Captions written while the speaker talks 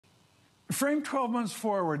Frame 12 months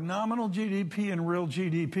forward, nominal GDP and real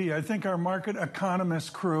GDP. I think our market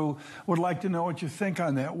economist crew would like to know what you think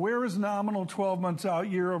on that. Where is nominal 12 months out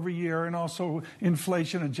year over year and also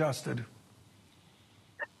inflation adjusted?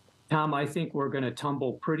 Tom, I think we're going to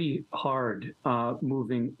tumble pretty hard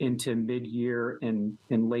moving into mid-year and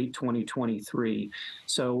in late 2023.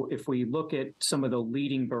 So if we look at some of the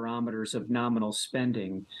leading barometers of nominal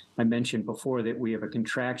spending, I mentioned before that we have a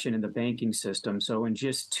contraction in the banking system. So in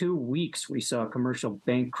just 2 weeks, we saw commercial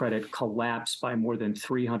bank credit collapse by more than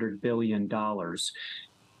 $300 billion.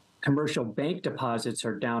 Commercial bank deposits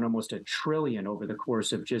are down almost $1 trillion over the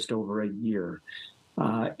course of just over a year.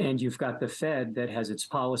 And you've got the Fed that has its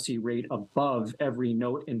policy rate above every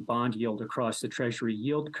note and bond yield across the Treasury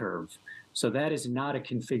yield curve. So that is not a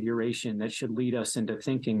configuration that should lead us into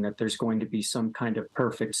thinking that there's going to be some kind of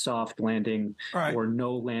perfect soft landing or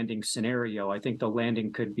no landing scenario. I think the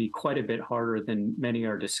landing could be quite a bit harder than many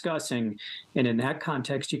are discussing. And in that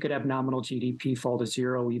context, you could have nominal GDP fall to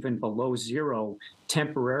zero, even below zero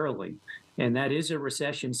temporarily. And that is a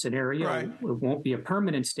recession scenario. Right. It won't be a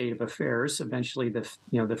permanent state of affairs. Eventually,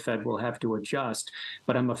 the Fed will have to adjust.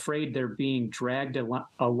 But I'm afraid they're being dragged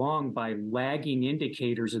along by lagging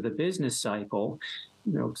indicators of the business cycle.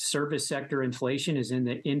 Service sector inflation is in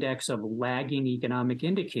the index of lagging economic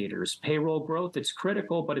indicators. Payroll growth, it's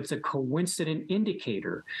critical, but it's a coincident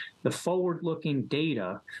indicator. The forward-looking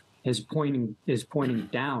data is pointing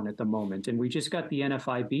down at the moment. And we just got the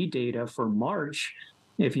NFIB data for March.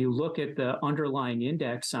 If you look at the underlying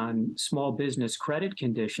index on small business credit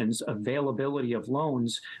conditions, availability of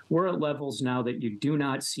loans, we're at levels now that you do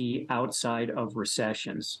not see outside of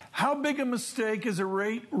recessions. How big a mistake is a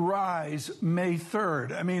rate rise May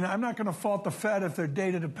 3rd? I mean, I'm not going to fault the Fed if they're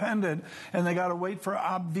data dependent and they got to wait for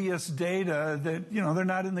obvious data that, they're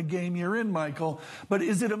not in the game you're in, Michael. But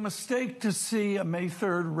is it a mistake to see a May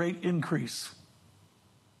 3rd rate increase?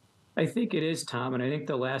 I think it is, Tom, and I think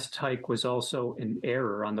the last hike was also an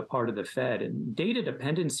error on the part of the Fed. And data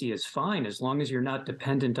dependency is fine as long as you're not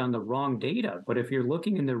dependent on the wrong data. But if you're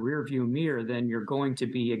looking in the rearview mirror, then you're going to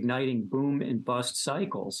be igniting boom and bust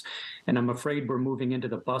cycles. And I'm afraid we're moving into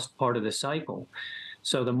the bust part of the cycle.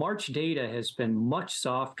 So the March data has been much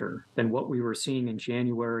softer than what we were seeing in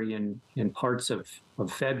January and parts of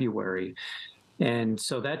February. And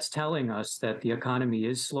so that's telling us that the economy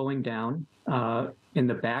is slowing down. In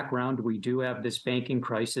the background, we do have this banking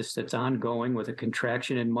crisis that's ongoing with a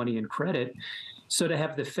contraction in money and credit. So to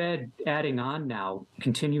have the Fed adding on now,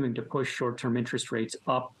 continuing to push short-term interest rates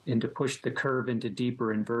up and to push the curve into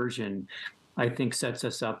deeper inversion, I think sets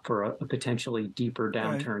us up for a potentially deeper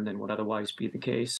downturn than would otherwise be the case.